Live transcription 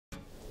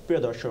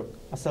প্রিয় দর্শক,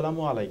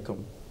 আসসালামু আলাইকুম।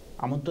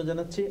 আমন্ত্রণ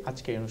জানাচ্ছি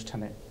আজকের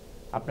অনুষ্ঠানে।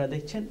 আপনারা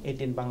দেখছেন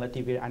ATN বাংলা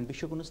টিভির আইন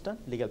বিষয়ক অনুষ্ঠান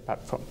লিগ্যাল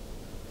প্ল্যাটফর্ম।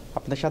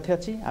 আপনাদের সাথে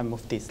আছি আমি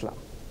মুফতি ইসলাম।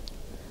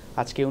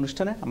 আজকের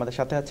অনুষ্ঠানে আমাদের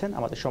সাথে আছেন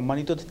আমাদের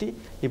সম্মানিত অতিথি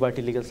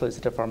লিবার্টি লিগ্যাল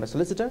সলিসিটর ফার্মের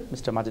solicitor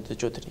mister Majed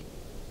Chowdhury.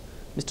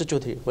 Mr.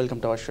 Chaudhary, welcome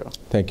to our show.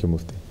 Thank you,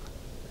 Mufti.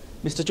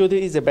 Mr.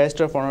 Chaudhary is a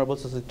barrister of Honorable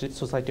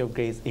Society of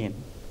Gray's Inn.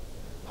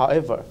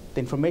 However, the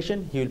information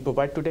he will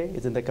provide today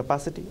is in the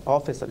capacity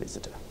of a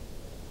solicitor.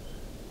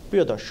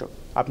 প্রিয় দর্শক,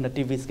 আপনার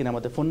TV স্ক্রিনে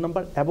আমাদের phone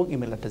number এবং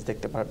email address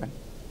দেখতে পারবেন।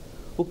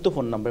 উক্ত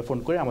phone নম্বরে ফোন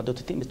করে আমাদের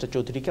অতিথি মিস্টার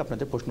চৌধুরীকে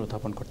আপনাদের প্রশ্ন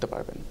উত্থাপন করতে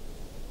পারবেন।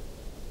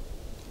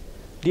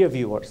 Dear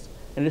viewers,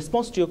 in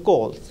response to your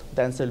calls,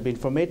 the answer will be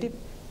informative,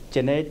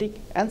 generic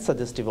and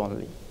suggestive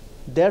only.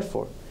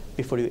 Therefore,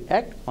 before you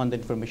act on the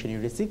information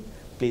you receive,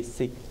 please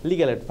seek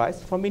legal advice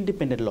from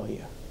independent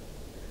lawyer.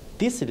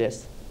 This relates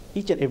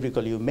each and every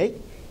call you make,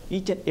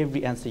 each and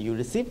every answer you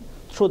receive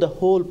through the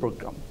whole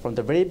program from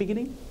the very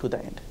beginning to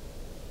the end.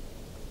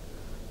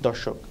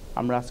 দর্শক,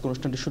 আমরা আজকে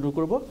অনুষ্ঠানটি শুরু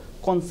করব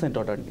consent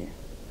order নিয়ে।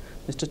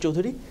 Mister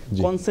Chowdhury,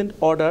 consent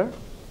order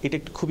এটা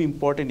একটা খুব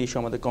ইম্পর্টেন্ট ইস্যু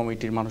আমাদের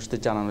কমিটির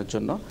মানুষদের জানানোর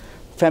জন্য।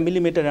 ফ্যামিলি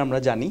ম্যাটারে আমরা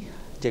জানি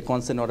যে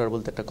কনসেন্ট অর্ডার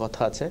বলতে একটা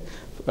কথা আছে,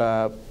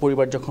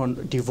 পরিবার যখন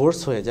ডিভোর্স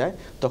হয়ে যায়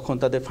তখন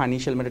তাদের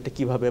ফাইন্যান্সিয়াল ম্যাটারটা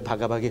কীভাবে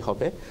ভাগাভাগি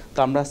হবে। তো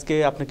আমরা আজকে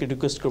আপনাকে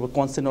রিকোয়েস্ট করবো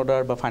কনসেন্ট অর্ডার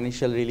বা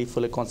ফাইন্যান্সিয়াল রিলিফ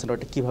হলে কনসেন্ট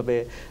অর্ডারটা কীভাবে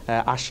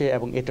আসে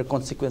এবং এটার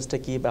কনসিকুয়েন্সটা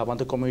কী বা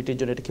আমাদের কমিউনিটির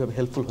জন্য এটা কীভাবে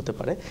হেল্পফুল হতে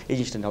পারে, এই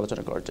জিনিসটা নিয়ে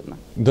আলোচনা করার জন্য।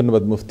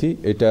 ধন্যবাদ মুফতি।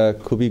 এটা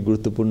খুবই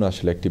গুরুত্বপূর্ণ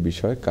আসলে একটি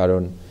বিষয়,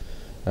 কারণ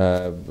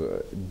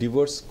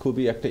ডিভোর্স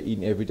খুবই একটা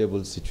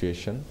ইনএভিটেবল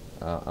সিচুয়েশন।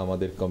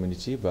 আমাদের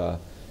কমিউনিটি বা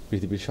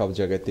পৃথিবীর সব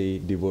জায়গাতেই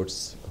ডিভোর্স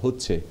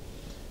হচ্ছে।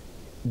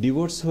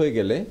 ডিভোর্স হয়ে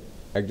গেলে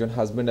একজন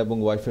হাজব্যান্ড এবং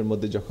ওয়াইফের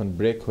মধ্যে যখন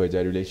ব্রেক হয়ে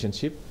যায়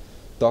রিলেশনশিপ,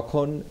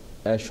 তখন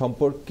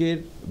সম্পর্কের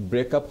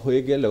ব্রেকআপ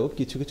হয়ে গেলেও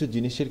কিছু কিছু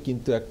জিনিসের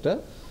কিন্তু একটা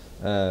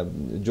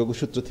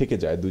যোগসূত্র থেকে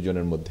যায়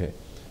দুজনের মধ্যে।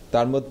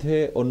 তার মধ্যে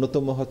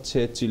অন্যতম হচ্ছে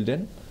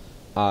চিলড্রেন,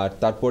 আর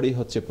তারপরেই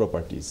হচ্ছে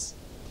প্রপার্টিজ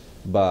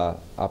বা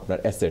আপনার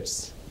অ্যাসেটস।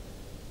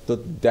 তো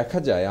দেখা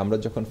যায় আমরা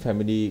যখন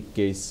ফ্যামিলি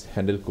কেস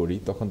হ্যান্ডেল করি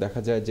তখন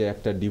দেখা যায় যে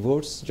একটা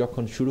ডিভোর্স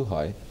যখন শুরু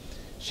হয়,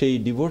 সেই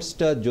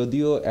ডিভোর্সটা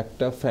যদিও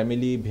একটা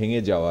ফ্যামিলি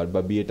ভেঙে যাওয়ার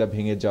বা বিয়েটা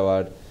ভেঙে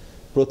যাওয়ার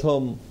প্রথম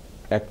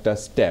একটা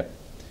স্টেপ,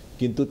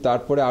 কিন্তু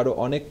তারপরে আরও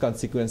অনেক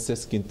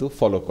কনসিকুয়েন্সেস কিন্তু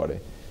ফলো করে।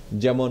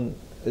 যেমন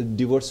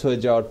ডিভোর্স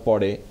হয়ে যাওয়ার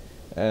পরে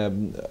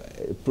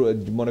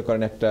মনে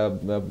করেন একটা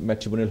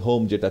ম্যাট্রিমোনিয়াল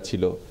হোম যেটা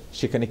ছিল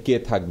সেখানে কে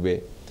থাকবে,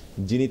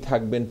 যিনি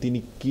থাকবেন তিনি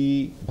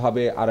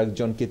কীভাবে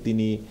আরেকজনকে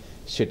তিনি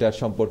সেটার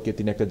সম্পর্কে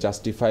তিনি একটা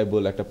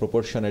জাস্টিফাইবল একটা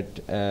প্রপোর্শনেট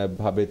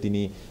ভাবে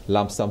তিনি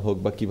লামসাম হোক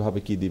বা কিভাবে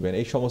কি দিবেন,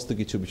 এই সমস্ত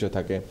কিছু বিষয়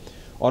থাকে।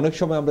 অনেক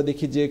সময় আমরা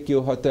দেখি যে কেউ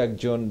হয়তো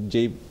একজন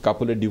যেই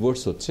কাপলের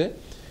ডিভোর্স হচ্ছে,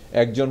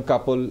 একজন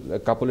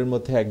কাপলের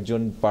মধ্যে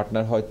একজন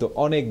পার্টনার হয়তো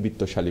অনেক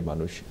বিত্তশালী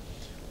মানুষ,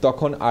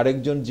 তখন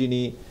আরেকজন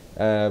যিনি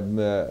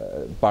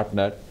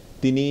পার্টনার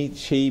তিনি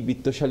সেই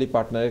বিত্তশালী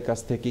পার্টনারের কাছ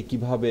থেকে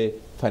কিভাবে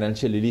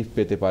ফাইন্যান্সিয়াল রিলিফ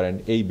পেতে পারেন,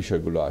 এই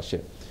বিষয়গুলো আসে।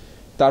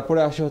 তারপরে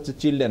আসে হচ্ছে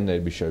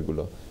চিলড্রেনের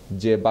বিষয়গুলো,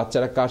 যে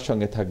বাচ্চারা কার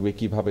সঙ্গে থাকবে,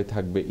 কিভাবে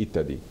থাকবে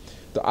ইত্যাদি।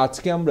 তো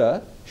আজকে আমরা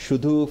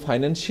শুধু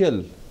ফাইন্যান্সিয়াল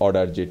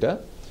অর্ডার যেটা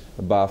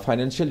বা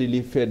ফাইন্যান্সিয়াল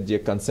রিলিফের যে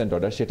কনসেন্ট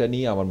অর্ডার সেটা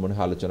নিয়ে আমার মনে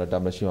হয় আলোচনাটা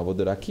আমরা সীমাবদ্ধ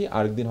রাখি।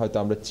 আরেকদিন হয়তো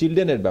আমরা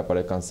চিলড্রেনের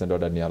ব্যাপারে কনসেন্ট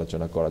অর্ডার নিয়ে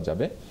আলোচনা করা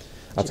যাবে।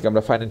 আজকে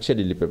আমরা ফাইন্যান্সিয়াল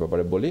রিলিফের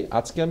ব্যাপারে বলি।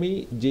 আজকে আমি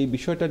যেই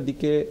বিষয়টার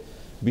দিকে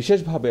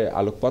বিশেষভাবে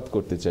আলোকপাত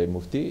করতে চাই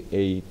মুফতি,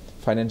 এই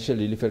ফাইন্যান্সিয়াল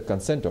রিলিফের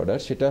কনসেন্ট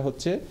অর্ডার, সেটা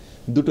হচ্ছে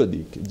দুটো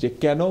দিক, যে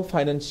কেন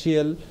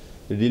ফাইন্যান্সিয়াল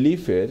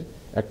রিলিফের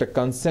একটা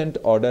কনসেন্ট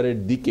অর্ডারের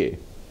দিকে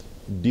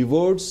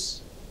ডিভোর্স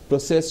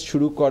প্রসেস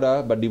শুরু করা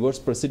বা ডিভোর্স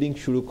প্রসিডিং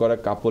শুরু করা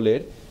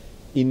কাপলের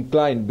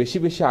ইনক্লাইন বেশি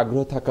বেশি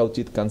আগ্রহ থাকা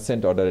উচিত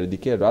কনসেন্ট অর্ডারের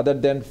দিকে, rather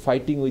than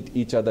fighting with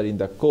each other in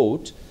the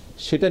court.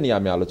 সেটা নিয়ে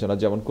আমি আলোচনা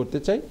যেমন করতে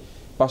চাই,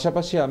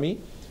 পাশাপাশি আমি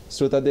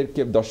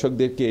শ্রোতাদেরকে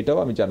দর্শকদেরকে এটাও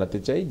আমি জানাতে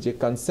চাই যে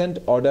কনসেন্ট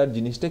অর্ডার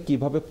জিনিসটা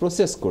কিভাবে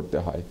প্রসেস করতে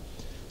হয়,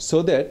 সো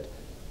দ্যাট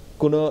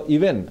কোনো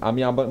ইভেন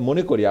আমি আবার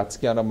মনে করি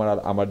আজকে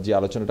আমার যে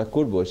আলোচনাটা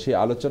করব সেই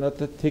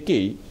আলোচনাটা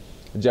থেকেই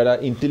যারা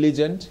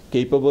ইন্টেলিজেন্ট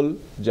কেপেবল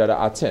যারা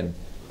আছেন,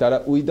 তারা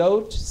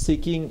without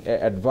seeking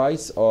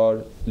advice or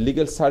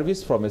legal service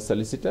from a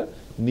solicitor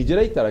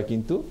নিজেরাই তারা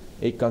কিন্তু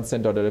এই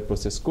কনসেন্ট অর্ডারের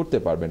প্রসেস করতে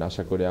পারবেন।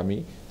 আশা করি আমি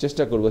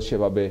চেষ্টা করব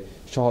সেভাবে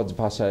সহজ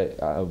ভাষায়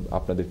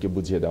আপনাদেরকে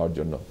বুঝিয়ে দেওয়ার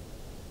জন্য।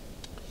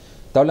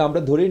 তাহলে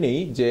আমরা ধরে নেই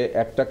যে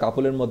একটা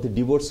কাপলের মধ্যে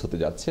ডিভোর্স হতে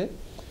যাচ্ছে।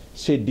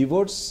 সেই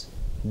ডিভোর্স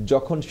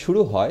যখন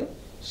শুরু হয়,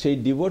 সেই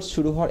ডিভোর্স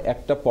শুরু হওয়ার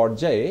একটা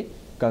পর্যায়ে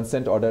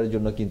কনসেন্ট অর্ডারের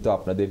জন্য কিন্তু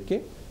আপনাদেরকে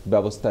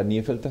ব্যবস্থা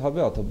নিয়ে ফেলতে হবে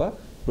অথবা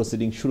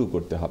প্রসিডিং শুরু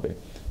করতে হবে।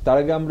 তার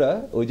আগে আমরা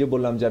ওই যে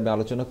বললাম যে আমি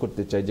আলোচনা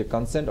করতে চাই যে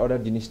কনসেন্ট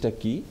অর্ডার জিনিসটা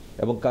কি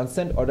এবং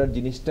কনসেন্ট অর্ডার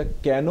জিনিসটা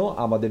কেন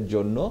আমাদের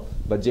জন্য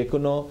বা যে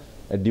কোনো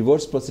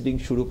ডিভোর্স প্রসিডিং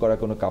শুরু করা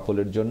কোনো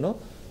কাপলের জন্য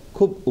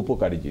খুব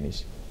উপকারী জিনিস।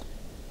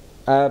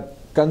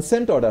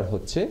 কনসেন্ট অর্ডার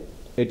হচ্ছে,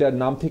 এটার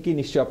নাম থেকেই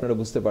নিশ্চয়ই আপনারা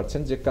বুঝতে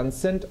পারছেন যে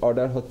কনসেন্ট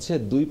অর্ডার হচ্ছে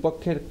দুই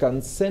পক্ষের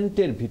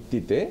কনসেন্টের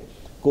ভিত্তিতে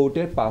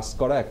কোর্টের পাস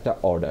করা একটা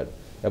অর্ডার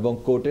এবং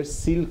কোর্টের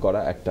সিল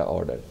করা একটা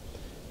অর্ডার।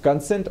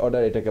 কনসেন্ট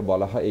অর্ডার এটাকে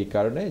বলা হয় এই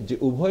কারণে যে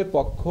উভয়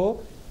পক্ষ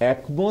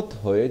একমত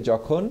হয়ে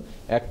যখন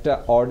একটা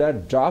অর্ডার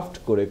ড্রাফট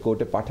করে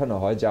কোর্টে পাঠানো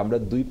হয় যে আমরা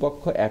দুই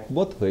পক্ষ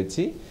একমত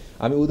হয়েছি,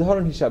 আমি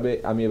উদাহরণ হিসাবে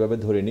আমি এভাবে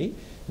ধরে নিই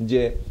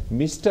যে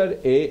মিস্টার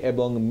এ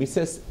এবং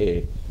মিসেস এ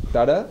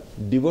তারা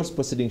ডিভোর্স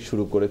প্রসিডিং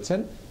শুরু করেছেন,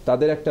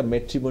 তাদের একটা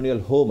ম্যাট্রিমোনিয়াল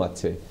হোম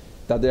আছে,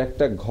 তাদের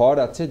একটা ঘর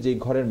আছে, যে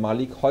ঘরের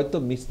মালিক হয়তো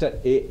মিস্টার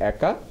এ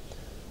একা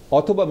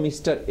অথবা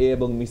মিস্টার এ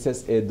এবং মিসেস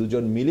এ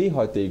দুজন মিলেই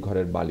হয়তো এই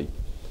ঘরের মালিক,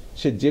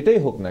 সে যেটাই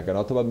হোক না কেন,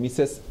 অথবা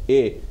মিসেস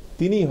এ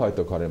তিনিই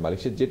হয়তো ঘরের মালিক,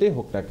 সে যেটাই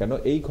হোক না কেন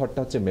এই ঘরটা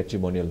হচ্ছে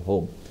ম্যাট্রিমোনিয়াল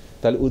হোম।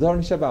 তাহলে উদাহরণ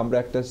হিসাবে আমরা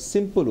একটা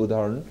সিম্পল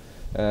উদাহরণ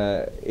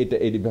এটা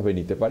এইভাবে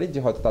নিতে পারি যে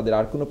হয়তো তাদের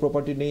আর কোনো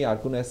প্রপার্টি নেই, আর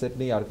কোনো অ্যাসেট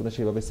নেই, আর কোনো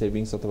সেভাবে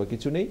সেভিংস অথবা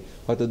কিছু নেই,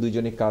 হয়তো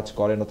দুইজনে কাজ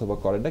করেন অথবা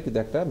করেন না, কিন্তু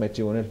একটা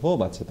ম্যাট্রিমোনিয়াল হোম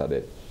আছে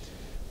তাদের।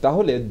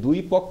 তাহলে দুই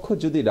পক্ষ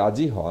যদি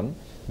রাজি হন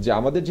যে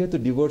আমাদের যেহেতু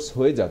ডিভোর্স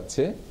হয়ে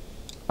যাচ্ছে,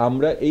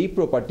 আমরা এই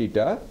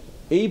প্রপার্টিটা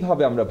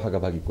এইভাবে আমরা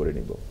ভাগাভাগি করে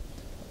নিব,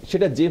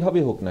 সেটা যেভাবে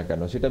হোক না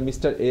কেন, সেটা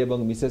মিস্টার এ এবং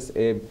মিসেস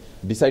এ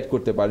ডিসাইড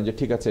করতে পারেন যে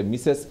ঠিক আছে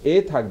মিসেস এ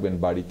থাকবেন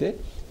বাড়িতে,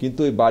 কিন্তু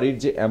ওই বাড়ির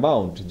যে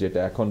অ্যামাউন্ট, যেটা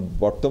এখন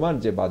বর্তমান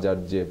যে বাজার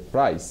যে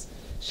প্রাইস,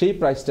 সেই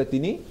প্রাইসটা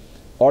তিনি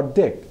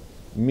অর্ধেক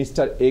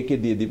মিস্টার এ কে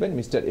দিয়ে দিবেন,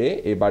 মিস্টার এ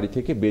এই বাড়ি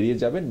থেকে বেরিয়ে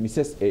যাবেন,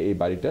 মিসেস এ এই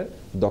বাড়িটার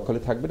দখলে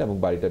থাকবেন এবং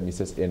বাড়িটা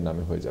মিসেস এর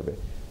নামে হয়ে যাবে,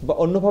 বা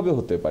অন্যভাবে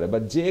হতে পারে, বা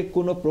যে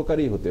কোনো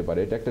প্রকারই হতে পারে।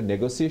 এটা একটা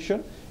নেগোসিয়েশন,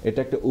 এটা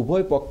একটা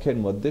উভয় পক্ষের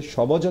মধ্যে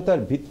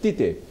সমঝোতার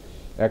ভিত্তিতে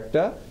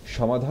একটা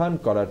সমাধান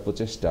করার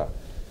প্রচেষ্টা।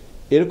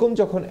 এরকম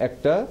যখন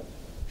একটা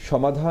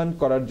সমাধান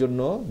করার জন্য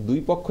দুই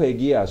পক্ষ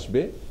এগিয়ে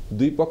আসবে,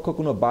 দুই পক্ষ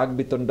কোনো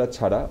বাকবিতণ্ডা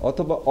ছাড়া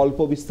অথবা অল্প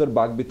বিস্তর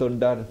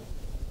বাকবিতণ্ডার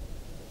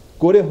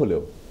করে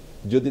হলেও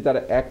যদি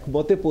তারা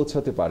একমতে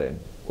পৌঁছাতে পারেন,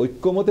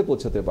 ঐক্যমতে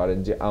পৌঁছাতে পারেন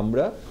যে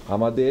আমরা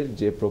আমাদের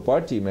যে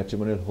প্রপার্টি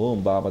ম্যাট্রিমোনিয়াল হোম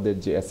বা আমাদের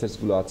যে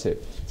অ্যাসেটসগুলো আছে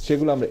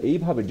সেগুলো আমরা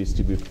এইভাবে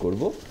ডিস্ট্রিবিউট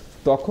করব,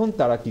 তখন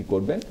তারা কি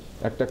করবেন,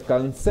 একটা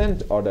কনসেন্ট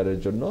অর্ডারের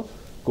জন্য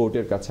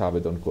কোর্টের কাছে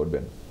আবেদন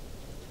করবেন।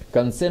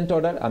 কনসেন্ট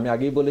অর্ডার আমি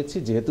আগেই বলেছি,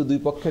 যেহেতু দুই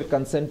পক্ষের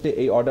কনসেন্টে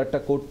এই অর্ডারটা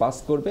কোর্ট পাস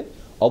করবে,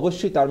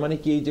 অবশ্যই তার মানে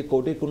কি এই যে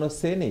কোর্টের কোনো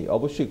সে নেই?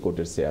 অবশ্যই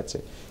কোর্টের সে আছে,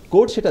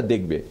 কোর্ট সেটা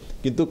দেখবে,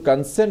 কিন্তু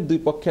কনসেন্ট দুই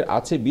পক্ষের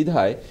আছে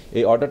বিধায়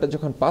এই অর্ডারটা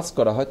যখন পাস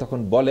করা হয় তখন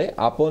বলে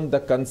upon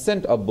the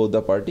consent of both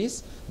the parties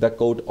the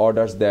court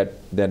orders that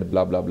then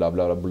ব্লা ব্লা ব্লা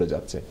ব্লা বলে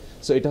যাচ্ছে।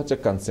 সো এটা হচ্ছে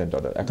কনসেন্ট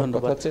অর্ডার। এখন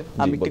কথা হচ্ছে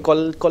আমি একটু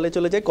কলে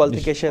চলে যাই, কল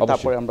থেকে এসে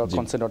তারপরে আমরা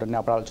কনসেন্ট অর্ডার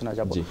নিয়ে আমরা আলোচনা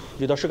যাব।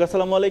 জি দর্শক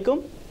আসসালামু আলাইকুম।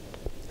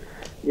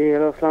 জি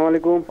হ্যালো, আসসালামু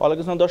আলাইকুম।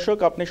 ওয়ালাইকুম আসসালাম। দর্শক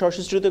আপনি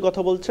সরাসরি স্টুডিওতে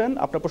কথা বলছেন,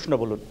 আপনার প্রশ্ন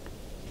বলুন।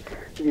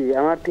 জি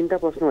আমার তিনটা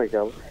প্রশ্ন হয়ে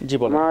যাও। জি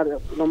বলুন। আমার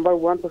নাম্বার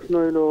 1 প্রশ্ন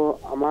হলো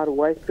আমার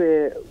ওয়াইফে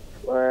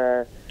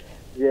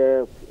যে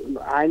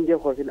আইন যে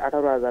করছিল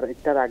 18,000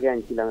 এটার আগে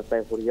আনছিলাম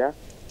প্রায় করিয়া।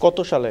 কত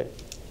সালে?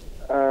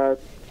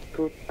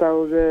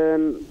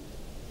 2000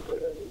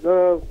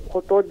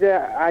 কত যে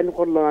আইন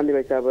করলো আনি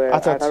ভাই সাহেব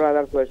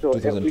 18,600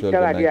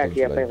 এটার আগে আগে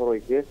অ্যাপ্লাই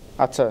হইছে।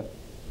 আচ্ছা,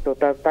 তো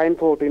তার টাইম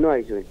 14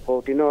 আইছে,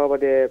 14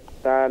 বাদে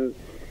তার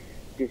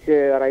দিছে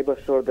 2.5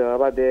 বছর দেওয়া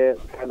বাদে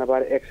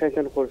আবার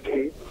এক্সটেনশন করছি,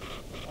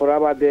 করা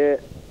বাদে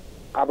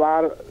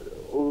আবার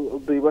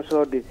 2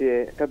 বছর দিছে,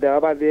 এটা দেওয়া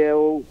বাদে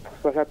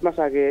 7 মাস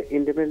আগে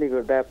ইন্ডিপেন্ডেন্ট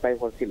লিভটা অ্যাপ্লাই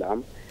করছিলাম।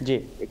 জি,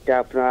 এটা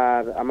আপনার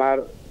আমার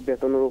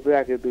বেতনের উপরে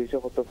আগে 200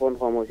 কত ফোন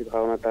কম হয়েছিল,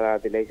 কারণ তারা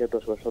দিলাইছে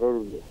 10 বছরের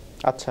রুল।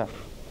 আচ্ছা,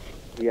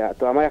 ইয়া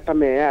তো আমার একটা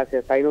মেয়ে আছে,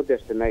 তাইনও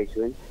দেশে নাই।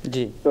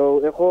 জি, তো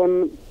এখন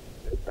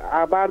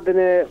আবার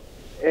দিনে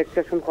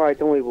এক্সটেনশন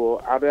করাইতে হইব,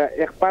 আর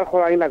একবার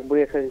করাই লাগবে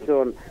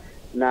এক্সটেনশন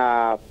না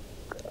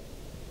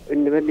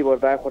ইন্ডিপেন্ডেন্ট লিভর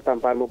দায় করতাম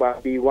পারবো, বা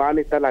B1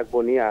 এটা লাগবো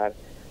নি? আর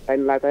তাই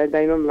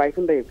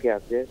লাইসেন্স দেয় কি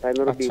আছে, তাই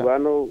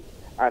B1 ও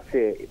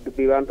আছে,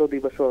 B1 তো 2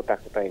 বছর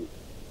থাকে টাইম।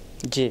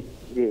 জি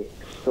জি,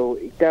 তো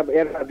এটা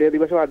এর 2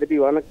 বছর আগে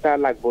B1 একটা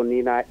লাগবো নি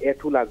না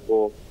A2 লাগবো?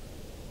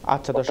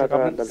 আচ্ছা দর্শক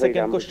আপনার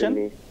সেকেন্ড কোশ্চেন।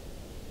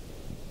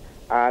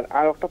 আর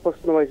একটা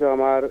প্রশ্ন হইছে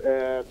আমার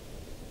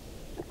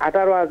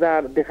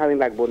 18,000 দেখানি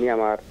লাগবো নি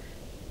আমার?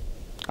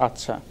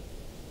 আচ্ছা,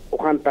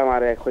 ওখানটা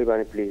আমার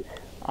কইবানি প্লিজ।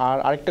 আর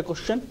আরেকটা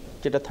কোশ্চেন,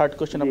 যেটা থার্ড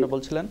কোশ্চেন আপনি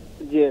বলছিলেন।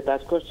 জি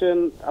থার্ড কোশ্চেন,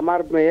 আমার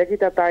মেয়ে কি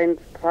তাই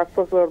 7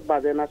 বছর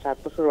বাদে না 7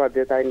 বছর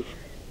বাদে তাই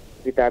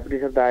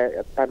ডায়াবেটিসের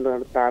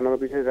তার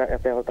বিষয়ে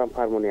অ্যাপ্লাই করতাম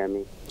পারবো না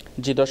আমি?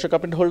 জি দর্শক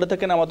আপনি হোল্ডে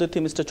থাকেন, আমাদের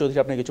মিস্টার চৌধুরী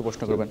আপনি কিছু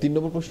প্রশ্ন করবেন। 3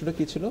 নম্বর প্রশ্নটা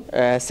কি ছিল?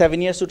 7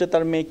 ইয়ার্স উঠে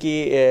তার মেয়ে কি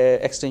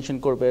এক্সটেনশন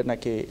করবে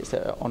নাকি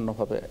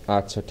অন্যভাবে?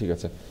 আচ্ছা ঠিক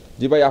আছে।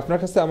 জি ভাই আপনার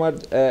কাছে আমার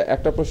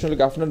একটা প্রশ্ন হলো,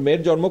 আপনার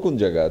মেয়ের জন্ম কোন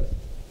জায়গায়?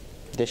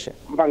 দেশে,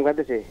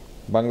 বাংলাদেশে।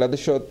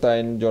 বাংলাদেশে তাই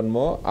জন্ম।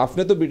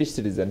 আপনি তো ব্রিটিশ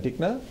সিটিজেন ঠিক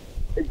না?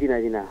 জি না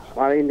জি না,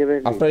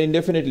 আপনার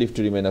ইনডেফিনিট লিভ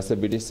টু রিমেইন আছে,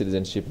 ব্রিটিশ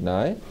সিটিজেনশিপ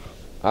নাই।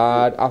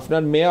 আর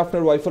আপনার মেয়ে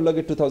আপনার ওয়াইফের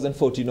লগে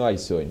 2014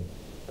 আইসোইন?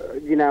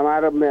 জি না,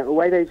 আমার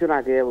ওয়াইফ আইসোন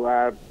আগে,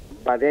 আর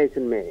বাদে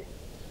আইসোন মেয়ে।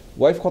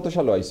 ওয়াইফ কত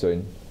সালে আইসোইন?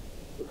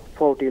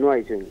 14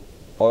 আইসোন।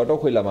 ওটাও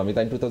কইলাম আমি,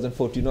 তাই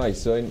 2014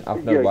 আইসোইন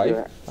আপনার ওয়াইফ।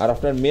 আর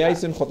আপনার মেয়ে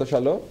আইসোইন কত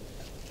সালে?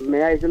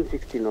 মেয়ে আইসোন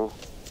 16।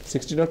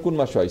 16 এর কোন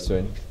মাসে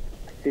আইসোইন?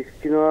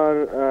 16 এর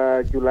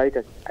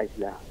জুলাইতে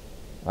আইছিলা।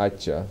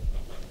 আচ্ছা,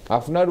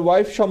 আপনার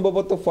ওয়াইফ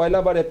সম্ভবত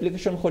ফয়লাবার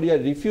অ্যাপ্লিকেশন করিয়া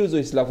রিফিউজ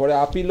হইছিলা পরে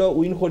আপিলও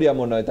উইন করিয়া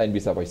মনে হয় তাই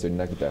ভিসা পাইছেন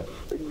না কিটা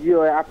জি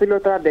আপিলও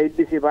তারা ডেট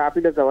দিছে বা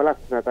আপিলও যাওয়া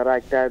লাগছে না তারা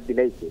একটা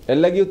দিলাইছে এর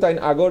লাগিও তাই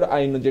আগর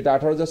আইন যেটা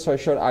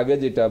 18600 এর আগে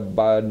যেটা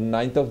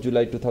 9th of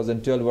July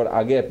 2012 এর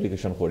আগে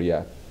অ্যাপ্লিকেশন করিয়া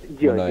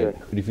জি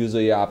রিফিউজ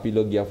হইয়া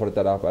আপিলও গিয়া পরে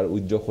তারা আর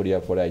উইথড্র করিয়া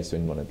পরে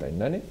আইছেন মনে তাই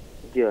না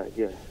জি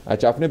জি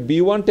আচ্ছা আপনি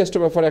B1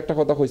 টেস্টের ব্যাপারে একটা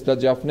কথা কইছিলা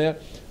যে আপনি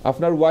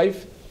আপনার ওয়াইফ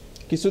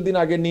কিছুদিন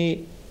আগে নি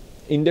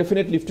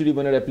indefinite leave to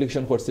remain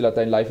application করছিল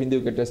তাই life in the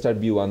UK test R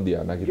B1 দিয়া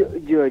নাকি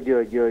জি জি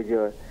জি জি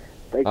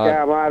তাইটা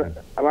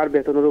আমার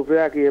বেতনের উপরে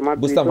কি আমার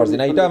বুঝতাম পারছি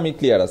না এটা আমি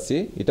ক্লিয়ার আছি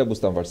এটা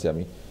বুঝতাম পারছি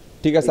আমি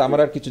ঠিক আছে আমার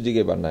আর কিছু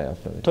জিজ্ঞাসা নাই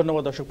আপনার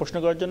ধন্যবাদ দর্শক প্রশ্ন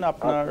করার জন্য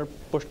আপনার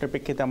প্রশ্নের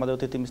প্রেক্ষিতে আমাদের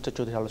অতিথি মিস্টার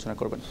চৌধুরী আলোচনা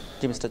করবেন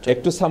জি মিস্টার চৌধুরী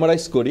একটু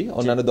সামারাইজ করি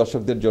অন্যান্য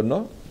দর্শকদের জন্য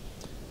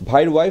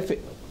ভাইয়ের ওয়াইফ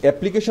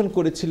অ্যাপ্লিকেশন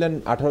করেছিলেন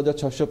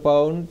 18600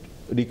 পাউন্ড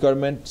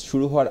রিকোয়ারমেন্ট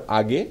শুরু হওয়ার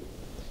আগে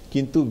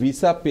কিন্তু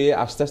ভিসা পেয়ে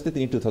আস্তে আস্তে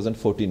তিনি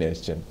 2014 এ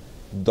এসেছেন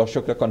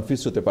দর্শকরা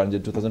কনফিউজ হতে পারেন যে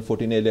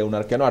 2014 এলে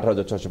ওনার কেন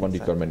 18600 পাউন্ড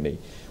রিকোয়ারমেন্ট নেই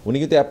উনি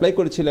কিন্তু অ্যাপ্লাই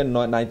করেছিলেন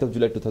 9th of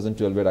July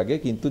 2012 এর আগে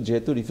কিন্তু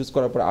যেহেতু রিফিউজ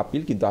করার পর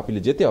আপিল কিন্তু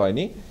আপিলে যেতে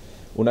হয়নি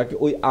ওনাকে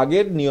ওই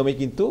আগের নিয়মে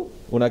কিন্তু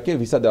ওনাকে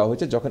ভিসা দেওয়া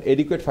হয়েছে যখন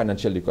এডিকুয়েট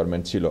ফাইন্যান্সিয়াল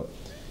রিকোয়ারমেন্ট ছিল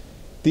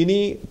তিনি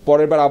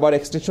পরের বার আবার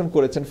এক্সটেনশন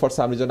করেছেন ফর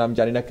সাম রিজন আমি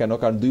জানি না কেন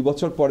কারণ 2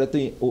 বছর পরে তো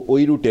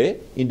ওই রুটে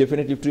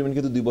ইনডেফিনিট লিভ টু রিমেইন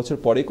কিন্তু 2 বছর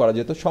পরেই করা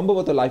যেত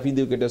সম্ভবত life in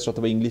the UK test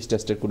অথবা ইংলিশ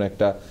টেস্টের কোনো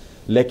একটা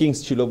ল্যাকিংস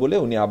ছিল বলে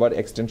উনি আবার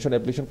এক্সটেনশন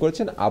অ্যাপ্লিকেশন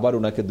করেছেন আবার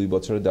ওনাকে 2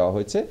 বছরে দেওয়া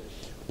হয়েছে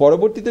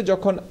পরবর্তীতে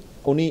যখন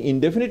উনি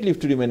indefinite leave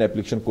to remain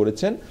application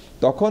করেছেন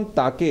তখন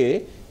তাকে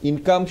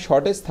ইনকাম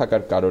শর্টেজ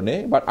থাকার কারণে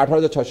বা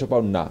 18600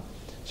 পাউন্ড না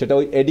সেটা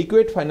ওই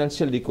এডিকুয়েট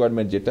ফাইন্যান্সিয়াল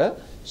রিকোয়ারমেন্ট যেটা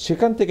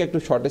সেখান থেকে একটু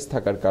শর্টেজ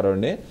থাকার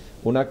কারণে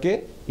ওনাকে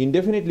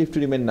ইনডেফিনিট লিভ টু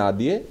রিমেইন না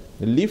দিয়ে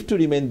লিভ টু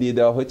রিমেইন দিয়ে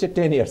দেওয়া হয়েছে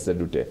 10 ইয়ার্সের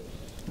রুটে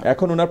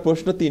এখন ওনার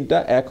প্রশ্ন তিনটা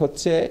এক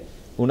হচ্ছে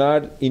ওনার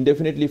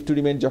ইনডেফিনিট লিভ টু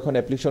রিমেইন যখন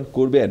অ্যাপ্লিকেশন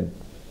করবেন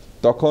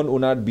তখন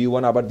ওনার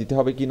B1 আবার দিতে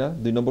হবে কিনা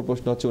 2 নম্বর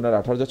প্রশ্ন হচ্ছে ওনার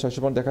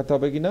 18600 পাউন্ড দেখাতে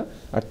হবে কিনা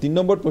আর 3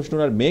 নম্বর প্রশ্ন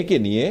ওনার মেয়েকে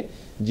নিয়ে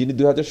যিনি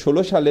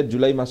 2016 সালের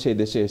জুলাই মাসে এই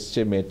দেশে এসছে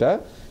মেয়েটা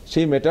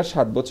সেই মেয়েটার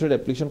 7 বছরের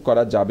অ্যাপ্লিকেশন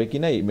করা যাবে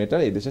কিনা এই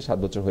মেয়েটার এই দেশে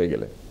 7 বছর হয়ে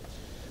গেলে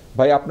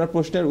ভাই আপনার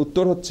প্রশ্নের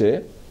উত্তর হচ্ছে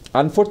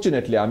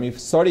আনফরচুনেটলি আমি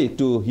সরি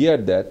টু হিয়ার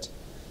দ্যাট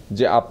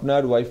যে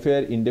আপনার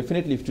ওয়াইফের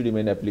indefinite leave to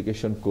remain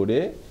application করে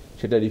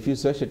সেটা রিফিউজ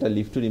হয় সেটা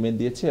লিভ টু রিমেইন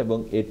দিয়েছে এবং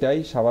এটাই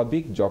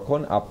স্বাভাবিক যখন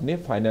আপনি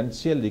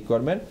ফাইন্যান্সিয়াল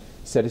রিকোয়ারমেন্ট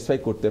স্যাটিসফাই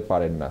করতে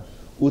পারেন না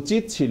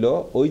উচিত ছিল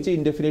ওই যে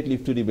ইনডেফিনিট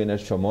লিভ টু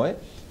রিমেইনের সময়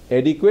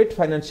এডিকুয়েট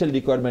ফাইন্যান্সিয়াল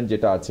রিকোয়ারমেন্ট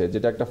যেটা আছে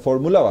যেটা একটা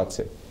ফর্মুলাও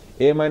আছে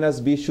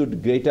A-B should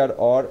greater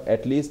or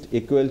at least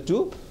equal to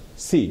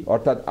C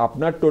অর্থাৎ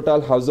আপনার টোটাল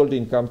হাউসহোল্ড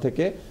ইনকাম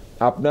থেকে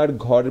আপনার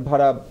ঘর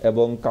ভাড়া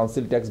এবং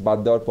কাউন্সিল ট্যাক্স বাদ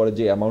দেওয়ার পরে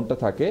যে অ্যামাউন্টটা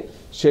থাকে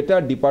সেটা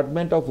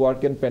ডিপার্টমেন্ট অফ ওয়ার্ক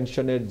অ্যান্ড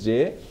পেনশনের যে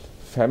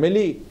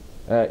ফ্যামিলি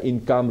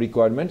ইনকাম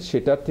রিকোয়ারমেন্ট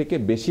সেটার থেকে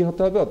বেশি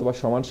হতে হবে অথবা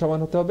সমান সমান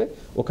হতে হবে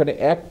ওখানে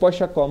 1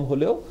 পয়সা কম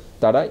হলেও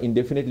তারা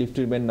ইনডেফিনিট লিভ টু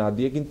রিমেইন না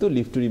দিয়ে কিন্তু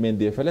লিভ টু রিমেইন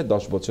দিয়ে ফেলে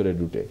 10 বছরের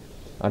রুটে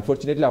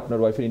আনফরচুনেটলি আপনার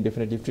ওয়াইফের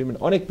ইনডেফিনিট লিভ টু রিমেইন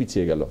অনেক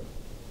পিছিয়ে গেল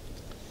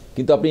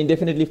কিন্তু আপনি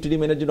ইনডেফিনিট লিভ টু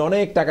রিমেইনের জন্য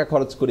অনেক টাকা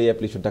খরচ করে এই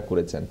অ্যাপ্লিকেশনটা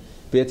করেছেন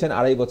পেয়েছেন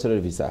 2.5 বছরের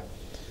ভিসা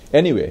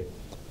এনিওয়ে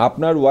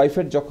আপনার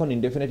ওয়াইফের যখন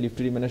ইনডেফিনিট লিভ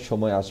টু রিমেইনের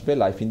সময় আসবে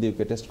life in the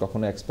UK test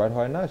কখনো এক্সপায়ার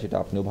হয় না সেটা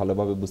আপনিও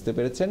ভালোভাবে বুঝতে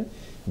পেরেছেন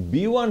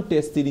B1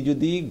 টেস্ট তিনি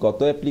যদি গত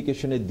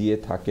অ্যাপ্লিকেশনে দিয়ে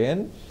থাকেন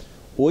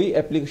ওই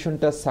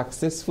অ্যাপ্লিকেশনটা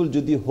সাকসেসফুল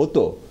যদি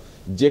হতো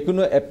যে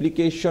কোনো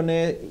অ্যাপ্লিকেশনে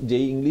যে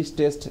ইংলিশ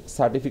টেস্ট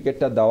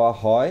সার্টিফিকেটটা দেওয়া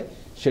হয়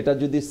সেটা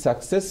যদি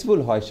সাকসেসফুল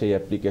হয় সেই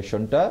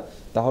অ্যাপ্লিকেশনটা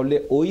তাহলে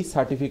ওই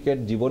সার্টিফিকেট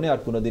জীবনে আর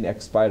কোনোদিন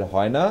এক্সপায়ার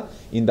হয় না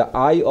in the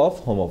I of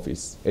home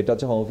office এটা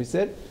হচ্ছে হোম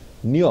অফিসের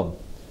নিয়ম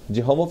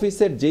যে হোম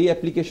অফিসের যেই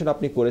অ্যাপ্লিকেশন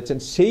আপনি করেছেন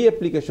সেই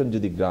অ্যাপ্লিকেশন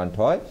যদি গ্রান্ট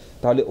হয়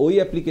তাহলে ওই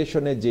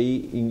অ্যাপ্লিকেশনে যেই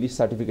ইংলিশ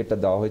সার্টিফিকেটটা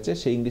দেওয়া হয়েছে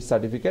সেই ইংলিশ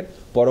সার্টিফিকেট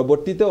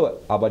পরবর্তীতেও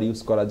আবার ইউজ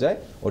করা যায়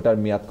ওটার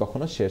মেয়াদ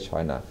কখনো শেষ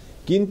হয় না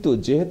কিন্তু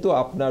যেহেতু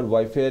আপনার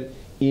ওয়াইফের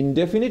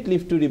ইনডেফিনিট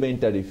লিভ টু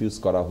রিমেইনটা রিফিউজ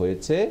করা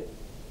হয়েছে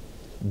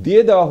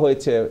দিয়ে দেওয়া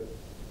হয়েছে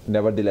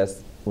নেভারদিলেস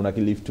ওনাকে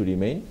লিভ টু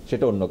রিমেইন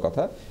সেটা অন্য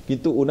কথা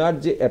কিন্তু ওনার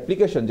যে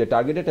অ্যাপ্লিকেশন যে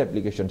টার্গেটেড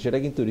অ্যাপ্লিকেশন সেটা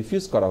কিন্তু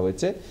রিফিউজ করা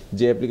হয়েছে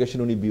যে অ্যাপ্লিকেশন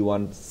উনি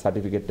B1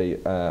 সার্টিফিকেটটাই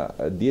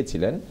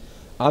দিয়েছিলেন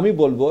আমি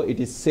বলবো it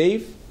is safe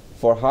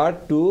for her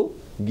to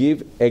give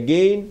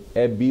again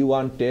A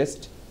B1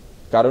 test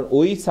কারণ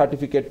ওই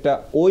সার্টিফিকেটটা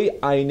ওই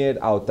আইনের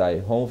আওতায়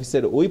হোম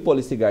অফিসের ওই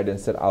পলিসি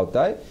গাইডেন্সের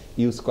আওতায়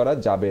ইউজ করা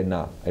যাবে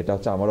না এটা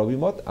হচ্ছে আমার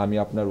অভিমত আমি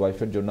আপনার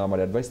ওয়াইফের জন্য আমার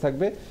অ্যাডভাইস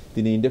থাকবে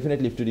তিনি ইনডেফিনিট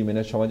লিভ টু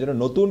রিমেইনের সময় জন্য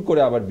নতুন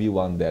করে আবার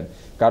B1 দেন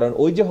কারণ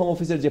ওই যে হোম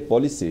অফিসের যে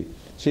পলিসি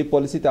সেই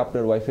পলিসিতে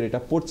আপনার ওয়াইফের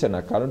এটা পড়ছে না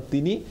কারণ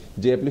তিনি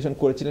যে অ্যাপ্লিকেশন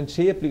করেছিলেন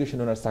সেই অ্যাপ্লিকেশন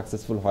ওনার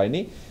সাকসেসফুল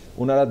হয়নি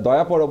ওনারা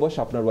দয়াপরবশ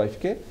আপনার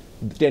ওয়াইফকে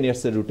 10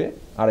 ইয়ার্সের রুটে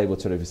 2.5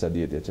 বছরের ভিসা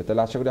দিয়ে দিয়েছে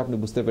তাহলে আশা করি আপনি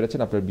বুঝতে পেরেছেন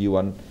আপনার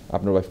B1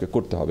 আপনার ওয়াইফকে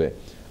করতে হবে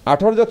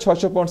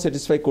 18600 পাউন্ড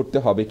স্যাটিসফাই করতে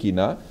হবে কি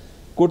না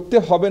করতে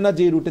হবে না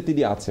যে রুটে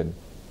তিনি আছেন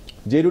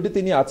যে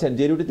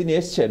রুটে তিনি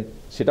এসছেন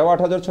সেটাও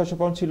 8600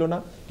 পাউন্ড ছিল না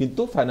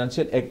কিন্তু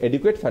ফাইন্যান্সিয়াল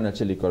এডুকেট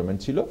ফাইন্যান্সিয়াল রিকোয়ারমেন্ট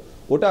ছিল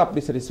ওটা আপনি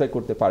স্যাটিসফাই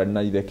করতে পারেন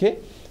না দেখে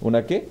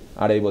ওনাকে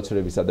 2.5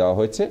 বছরের ভিসা দেওয়া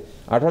হয়েছে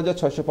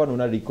 8600 পাউন্ড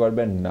ওনার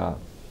রিকোয়ারমেন্ট না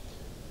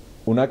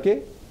ওনাকে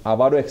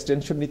আবারও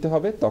এক্সটেনশন নিতে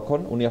হবে, তখন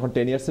উনি এখন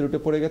 10 ইয়ার্সের রুটে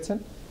পড়ে গেছেন,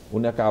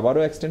 উনাকে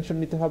আবারও এক্সটেনশন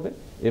নিতে হবে।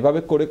 এভাবে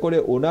করে করে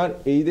ওনার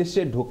এই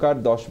দেশে ঢোকার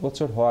 10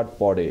 বছর হওয়ার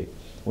পরে,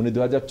 উনি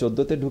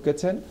 2014-তে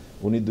ঢুকেছেন,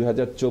 উনি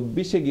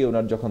 2024-এ গিয়ে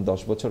ওনার যখন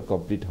 10 বছর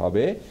কমপ্লিট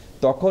হবে,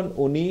 তখন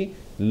উনি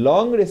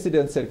লং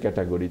রেসিডেন্সের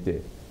ক্যাটাগরিতে,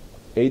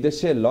 এই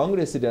দেশে লং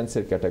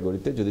রেসিডেন্সের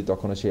ক্যাটাগরিতে যদি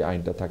তখনও সেই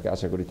আইনটা থাকে,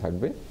 আশা করি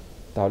থাকবে,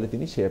 তাহলে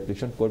তিনি সেই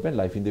অ্যাপ্লিকেশন করবেন।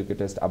 লাইফ ইন্ডিকেটর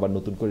টেস্ট আবার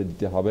নতুন করে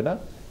দিতে হবে না,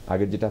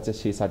 আগের যেটা আছে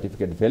সেই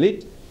সার্টিফিকেট ভ্যালিড,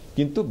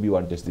 কিন্তু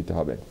B1 টেস্ট দিতে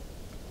হবে।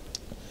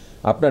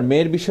 আপনার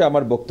মেয়ের বিষয়ে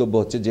আমার বক্তব্য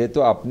হচ্ছে, যেহেতু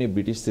আপনি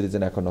ব্রিটিশ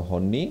সিটিজেন এখনো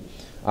হননি,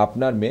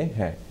 আপনার মেয়ে,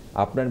 হ্যাঁ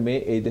আপনার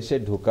মেয়ে এই দেশে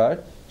ঢোকার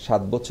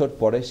 7 বছর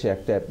পরে সে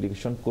একটা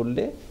অ্যাপ্লিকেশন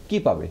করলে কি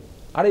পাবে?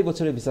 2.5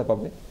 বছরের ভিসা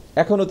পাবে।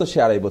 এখনও তো সে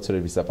 2.5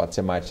 বছরের ভিসা পাচ্ছে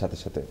মায়ের সাথে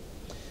সাথে।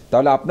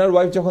 তাহলে আপনার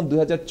ওয়াইফ যখন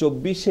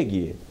 2024-এ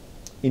গিয়ে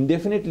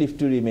ইনডেফিনিট লিভ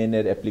টু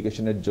রিমেইনের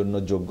অ্যাপ্লিকেশনের জন্য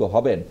যোগ্য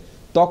হবেন,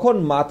 তখন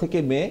মা থেকে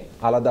মেয়ে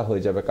আলাদা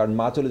হয়ে যাবে, কারণ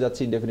মা চলে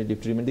যাচ্ছে ইনডেফিনিট লিভ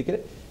টু রিমেইন দিকে,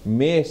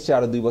 মেয়ে এসছে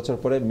আরও 2 বছর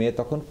পরে, মেয়ে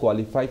তখন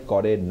কোয়ালিফাই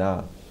করে না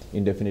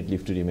ইনডেফিনিট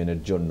লিভ টু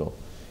রিমেইনের জন্য।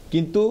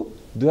 কিন্তু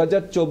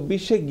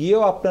 2024-এ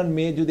গিয়েও আপনার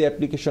মেয়ে যদি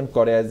অ্যাপ্লিকেশন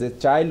করে as a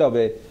child of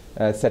A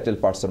settle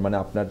person, মানে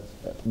আপনার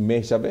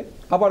মেয়ে হিসাবে,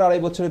 আবার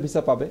 2.5 বছরের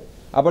ভিসা পাবে।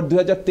 আবার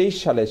 2023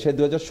 সালে, সে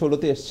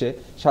 2016-তে এসছে,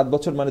 7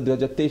 বছর মানে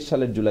 2023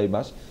 সালের জুলাই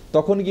মাস,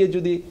 তখন গিয়ে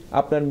যদি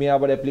আপনার মেয়ে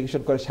আবার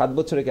অ্যাপ্লিকেশন করে 7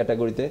 বছরের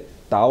ক্যাটাগরিতে,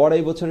 তাও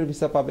 2.5 বছরের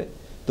ভিসা পাবে।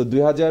 তো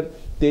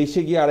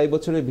 2023-এ গিয়ে 2.5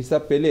 বছরের ভিসা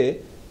পেলে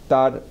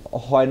তার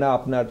হয় না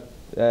আপনার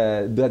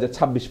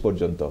 2026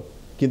 পর্যন্ত,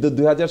 কিন্তু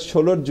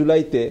 2016-র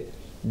জুলাইতে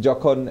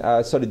যখন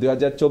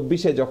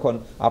 2024-এ যখন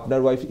আপনার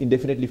ওয়াইফ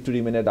ইনডেফিনিট লিভ টু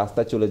রিমেইনের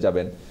রাস্তায় চলে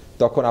যাবেন,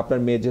 তখন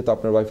আপনার মেয়ে যেহেতু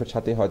আপনার ওয়াইফের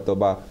সাথে হয়তো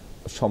বা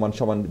সমান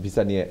সমান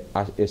ভিসা নিয়ে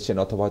এসছেন,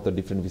 অথবা হয়তো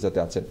ডিফারেন্ট ভিসাতে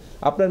আছেন,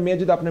 আপনার মেয়ে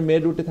যদি আপনার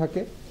মেয়ের রুটে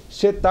থাকে,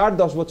 সে তার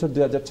 10 বছর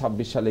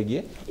 2026 সালে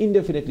গিয়ে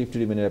ইনডেফিনিট লিভ টু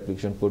রিমেইনের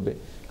অ্যাপ্লিকেশন করবে।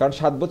 কারণ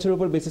 7 বছরের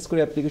উপর বেসিস করে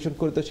অ্যাপ্লিকেশন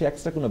করে তো সে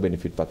এক্সট্রা কোনো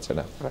বেনিফিট পাচ্ছে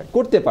না।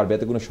 করতে পারবে,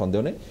 এতে কোনো সন্দেহ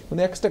নেই,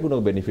 কিন্তু এক্সট্রা কোনো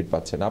বেনিফিট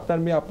পাচ্ছে না।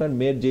 আপনার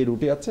মেয়ের যে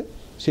রুটে আছে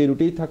সেই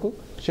রুটেই থাকুক,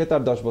 সে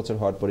তার 10 বছর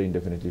হওয়ার পরে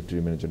ইনডেফিনিট লিভ টু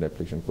রিমেইনের জন্য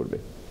অ্যাপ্লিকেশন করবে।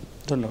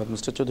 ধন্যবাদ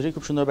মিস্টার চৌধুরী,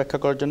 খুব সুন্দর ব্যাখ্যা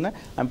করার জন্য।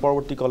 আমি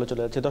পরবর্তী কলে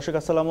চলে যাচ্ছি। দর্শক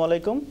আসসালামু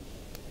আলাইকুম।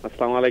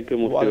 আসসালামু আলাইকুম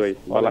মুফতি ভাই,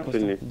 ভালো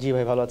আছেন? জি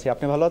ভাই ভালো আছি,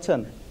 আপনি ভালো আছেন?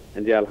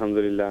 জি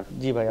আলহামদুলিল্লাহ।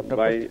 জি ভাই, আপনার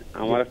ভাই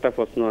আমার একটা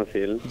প্রশ্ন আছে।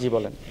 জি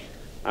বলেন।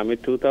 আমি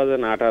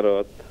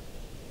 2018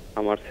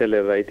 আমার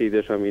ছেলের রাইটে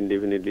দেশে আমি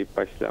ইনডিফিনিট লিভ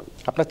পাইছিলাম।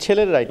 আপনার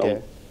ছেলের রাইটে?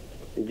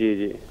 জি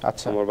জি।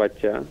 আচ্ছা। আমার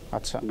বাচ্চা,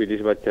 আচ্ছা, ব্রিটিশ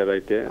বাচ্চা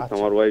রাইটে।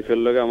 আমার ওয়াইফের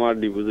লগে আমার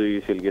ডিভোর্স হয়ে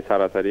গেছিল কি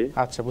সারাসারি।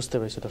 আচ্ছা, বুঝতে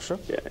পেরেছি দর্শক।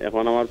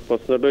 এখন আমার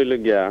প্রশ্নটা হইল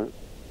গিয়া,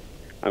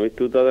 আমি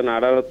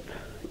 2018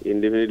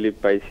 ইনডিফিনিট লিভ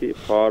পাইছি,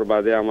 পাওয়ার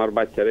বাদে আমার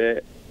বাচ্চারে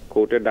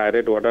কোর্টে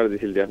ডাইরেক্ট অর্ডার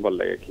দিছিল দেখবার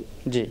লাগে কি।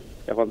 জি।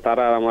 এখন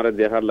তারা আমারে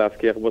দেখার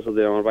আজকে 1 বছর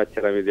ধরে আমার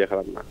বাচ্চারা আমি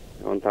দেখালাম না,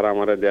 এখন তারা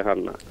আমারে দেখার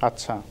না।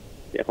 আচ্ছা।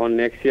 এখন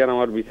নেক্সট ইয়ার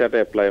আমার ভিসাটা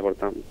অ্যাপ্লাই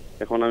করতাম,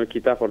 এখন আমি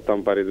কিতা করতাম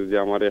পারি যদি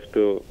আমার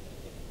একটু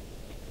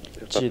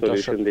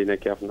সলিউশন দেই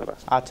নাকি আপনারা?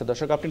 আচ্ছা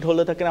দর্শক, আপনি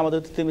ঢলে থাকেন, আমাদের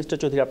মিস্টার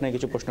চৌধুরী আপনি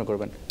কিছু প্রশ্ন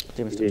করবেন।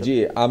 জি,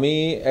 আমি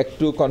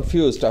একটু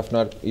কনফিউজড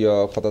আপনার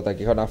কথা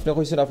থেকে, কারণ আপনি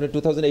কইছেন আপনি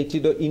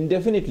 2018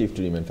 ইনডেফিনিট লিভ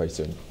টু রিমেইন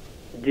পাইছেন।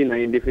 জি না,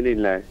 ইনডেফিনিট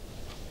না,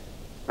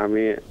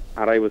 আমি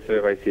 2.5 বছরে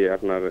পাইছি।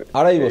 আপনার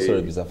 2.5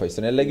 বছরের ভিসা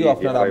পাইছেন, এর লাগেও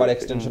আপনার আবার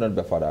এক্সটেনশনের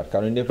ব্যাপার, আর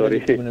কারণ ইনডেফিনিট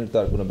লিভ টু রিমেইন তো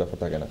আর কোনো ব্যাপার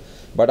থাকে না।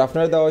 বাট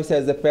আপনারা দেওয়া হইছে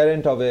as a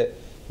parent of A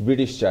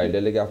British child,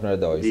 এর লাগি আপনারা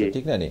দেওয়া হইছে,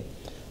 ঠিক না নি?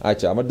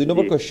 আচ্ছা, আমার 2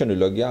 নম্বর কোশ্চেন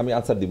হইল গিয়া, আমি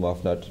আনসার দিব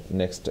আপনার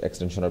নেক্সট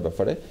এক্সটেনশনের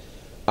ব্যাপারে।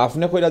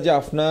 আপনি কইরা যে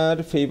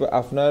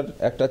আপনার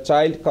একটা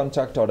চাইল্ড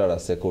কন্ট্রাক্ট অর্ডার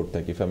আছে কোর্ট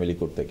থেকে, ফ্যামিলি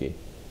কোর্ট থেকে,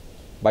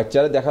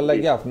 বাচ্চারা দেখার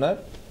লাগে আপনার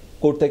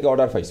কোর্ট থেকে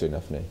অর্ডার পাইছেন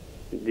আপনি?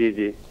 জি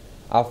জি।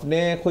 আপনি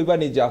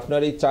কইবানি যে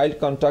আপনার এই চাইল্ড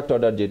কন্ট্রাক্ট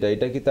অর্ডার যেটা,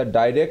 এটা কি তার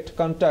ডাইরেক্ট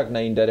কন্ট্রাক্ট না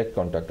ইনডাইরেক্ট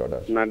কন্ট্রাক্ট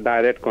অর্ডার? না,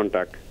 ডাইরেক্ট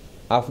কন্ট্রাক্ট।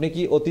 আপনি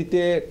কি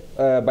অতীতে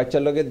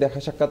বাচ্চার লগে দেখা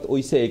সাক্ষাৎ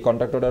হইছে এই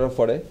কন্ট্রাক্ট অর্ডারের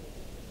পরে?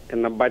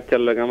 না,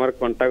 বাচ্চার লগে আমার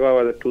কন্ট্রাক্ট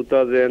হওয়ার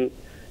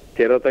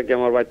 2013 থেকে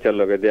আমার বাচ্চার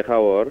লগে দেখা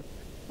হওয়ার,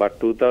 বা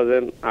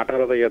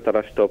 2018 থেকে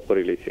তারা স্টপ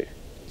করে লিছে,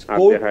 আর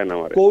দেখায় না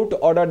আমারে।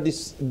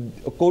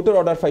 কোর্টের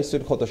অর্ডার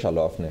পাইছেন কত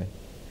সালে আপনি?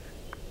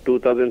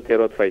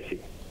 2013 পাইছি।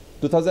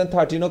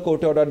 2013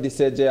 কোর্টে অর্ডার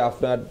দিছে যে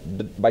আপনার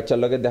বাচ্চার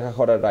লগে দেখা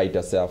করার রাইট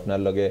আছে, আপনার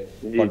লগে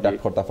কন্টাক্ট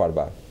করতে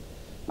পারবা।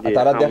 আর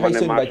তারা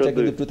দেখাইছেন বাচ্চা,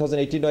 কিন্তু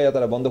 2018 এ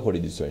তারা বন্ধ করে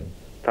দিছেন।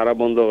 তারা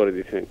বন্ধ করে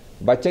দিছেন।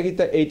 বাচ্চা কি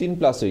তা 18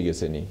 প্লাস হয়ে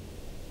গেছে নি?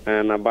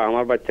 না, বা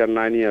আমার বাচ্চা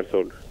 9 ইয়ার্স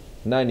ওল্ড।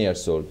 9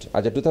 years old.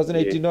 আচ্ছা,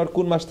 2018 এর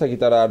কোন মাস থেকে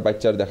তারা আর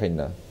বাচ্চার দেখাই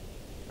না?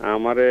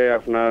 আমারে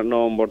আপনার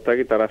নভেম্বর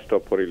থেকে তারা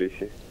স্টপ করে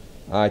লিছে।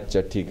 আচ্ছা,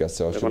 ঠিক আছে,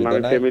 অসুবিধা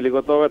নাই।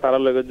 ফ্যামিলিগতভাবে তারা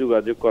লগে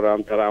যোগাযোগ করাম,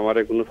 তারা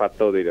আমারে কোনো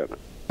ফাত্তাও দেয় না।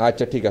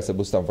 আচ্ছা, ঠিক আছে,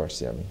 বুঝতাম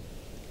পারছি আমি।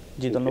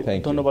 জি,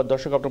 ধন্যবাদ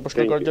দর্শক আপনার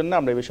প্রশ্ন করার জন্য।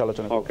 আমরা এই বিষয়ে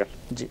আলোচনা করব। ওকে।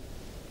 জি,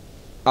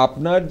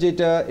 আপনার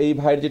যেটা, এই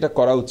ভাইয়ের যেটা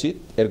করা উচিত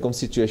এরকম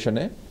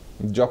সিচুয়েশনে,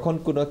 যখন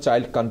কোনো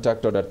চাইল্ড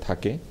কন্ট্রাক্ট অর্ডার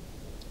থাকে,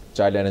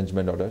 চাইল্ড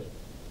অ্যারেঞ্জমেন্ট অর্ডার,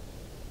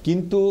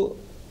 কিন্তু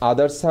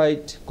আদার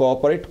সাইড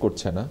কোঅপারেট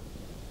করছে না,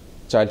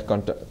 চাইল্ড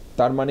কন্ট্রাক্ট,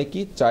 তার মানে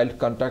কি চাইল্ড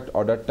কন্ট্রাক্ট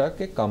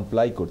অর্ডারটাকে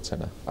কমপ্লাই করছে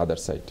না আদার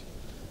সাইড।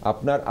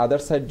 আপনার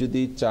আদার সাইড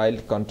যদি চাইল্ড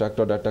কন্ট্রাক্ট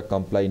অর্ডারটা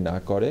কমপ্লাই না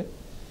করে,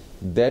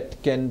 that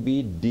can be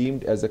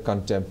deemed as a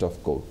contempt of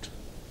court.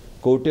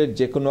 কোর্টের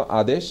যে কোনো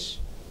আদেশ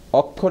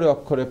অক্ষরে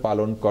অক্ষরে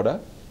পালন করা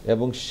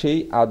এবং সেই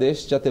আদেশ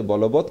যাতে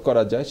বলবৎ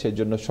করা যায়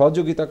সেজন্য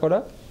সহযোগিতা করা,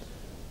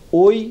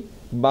 ওই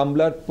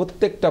মামলার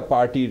প্রত্যেকটা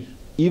পার্টির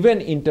ইভেন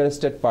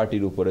ইন্টারেস্টেড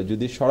পার্টির উপরে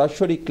যদি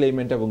সরাসরি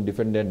ক্লেমেন্ট এবং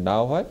ডিফেন্ডেন্ট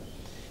নাও হয়,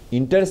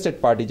 ইন্টারেস্টেড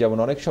পার্টি যেমন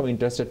অনেক সময়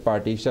ইন্টারেস্টেড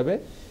পার্টি হিসাবে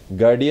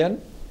গার্ডিয়ান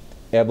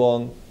এবং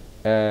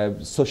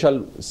সোশ্যাল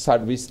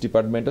সার্ভিস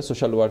ডিপার্টমেন্টে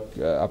সোশ্যাল ওয়ার্ক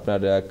আপনার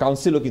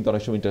কাউন্সিলও কিন্তু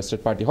অনেক সময়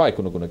ইন্টারেস্টেড পার্টি হয়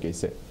কোনো কোনো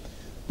কেসে।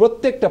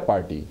 প্রত্যেকটা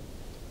পার্টি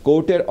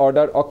কোর্টের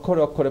অর্ডার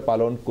অক্ষরে অক্ষরে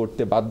পালন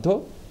করতে বাধ্য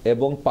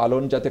এবং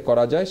পালন যাতে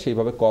করা যায়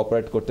সেইভাবে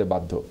কোঅপারেট করতে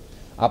বাধ্য।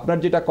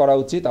 আপনার যেটা করা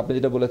উচিত, আপনি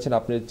যেটা বলেছেন,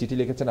 আপনি চিঠি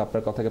লিখেছেন,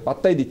 আপনার কথাকে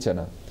পাত্তাই দিচ্ছে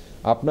না,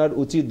 আপনার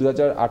উচিত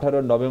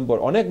 2018 নভেম্বর,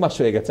 অনেক মাস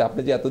হয়ে গেছে, আপনি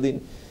যে এতদিন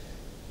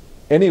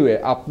এনিওয়ে,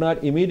 আপনার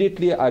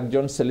ইমিডিয়েটলি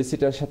একজন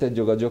সলিসিটারের সাথে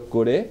যোগাযোগ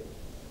করে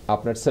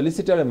আপনার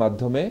সলিসিটারের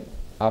মাধ্যমে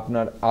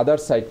আপনার আদার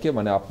সাইডকে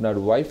মানে আপনার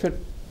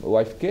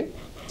ওয়াইফকে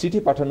চিঠি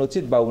পাঠানো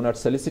উচিত বা ওনার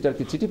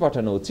সলিসিটারকে চিঠি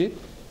পাঠানো উচিত।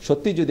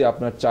 সত্যি যদি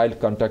আপনার চাইল্ড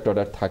কন্ট্যাক্ট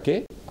অর্ডার থাকে,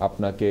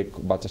 আপনাকে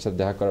বাচ্চার সাথে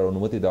দেখা করার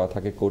অনুমতি দেওয়া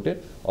থাকে কোর্টের,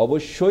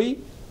 অবশ্যই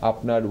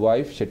আপনার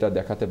ওয়াইফ সেটা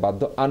দেখাতে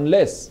বাধ্য,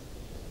 unless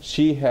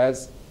she has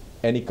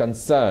any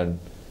concern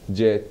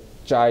যে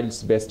চাইল্ডস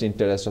বেস্ট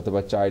ইন্টারেস্ট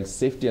অথবা child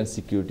safety and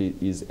security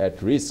is at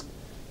risk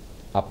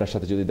আপনার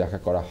সাথে যদি দেখা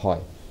করা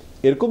হয়।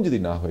 এরকম যদি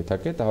না হয়ে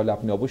থাকে তাহলে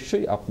আপনি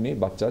অবশ্যই আপনি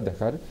বাচ্চা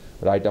দেখার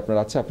রাইট আপনার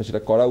আছে, আপনি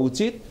সেটা করা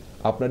উচিত।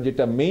 আপনার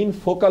যেটা মেইন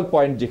ফোকাল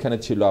পয়েন্ট যেখানে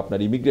ছিল আপনার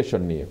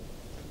ইমিগ্রেশন নিয়ে,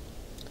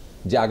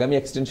 যে আগামী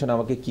এক্সটেনশন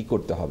আমাকে কি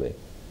করতে হবে,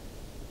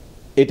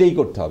 এটাই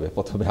করতে হবে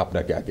প্রথমে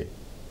আপনাকে আগে।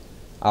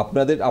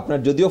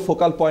 আপনার যদিও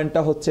ফোকাল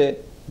পয়েন্টটা হচ্ছে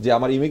যে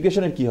আমার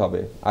ইমিগ্রেশনের কি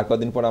হবে, আর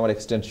কদিন পর আমার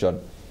এক্সটেনশন,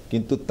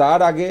 কিন্তু তার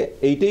আগে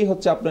এইটাই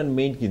হচ্ছে আপনার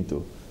মেইন। কিন্তু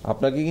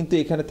আপনাকে কিন্তু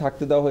এখানে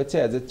থাকতে দেওয়া হয়েছে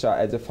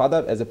as a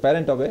father, as a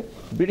parent of A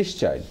British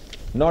child,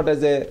 not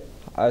as a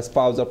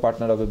spouse or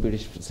partner of A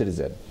British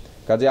citizen.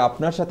 কাজে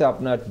আপনার সাথে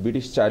আপনার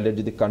ব্রিটিশ চাইল্ডের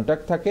যদি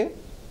কন্ট্যাক্ট থাকে,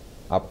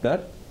 আপনার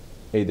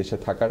এই দেশে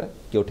থাকার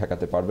কেউ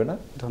ঠেকাতে পারবে না।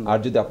 আর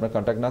যদি আপনার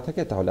কন্ট্যাক্ট না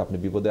থাকে তাহলে আপনি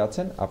বিপদে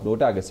আছেন, আপনি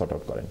ওটা আগে সর্ট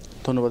আউট করেন।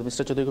 ধন্যবাদ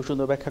মিস্টার চৌধুরী, খুব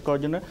সুন্দর ব্যাখ্যা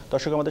করার জন্য।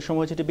 দর্শক, আমাদের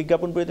সময় হচ্ছে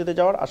বিজ্ঞাপন বিরতিতে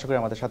যাওয়ার, আশা করি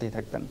আমাদের সাথেই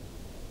থাকবেন।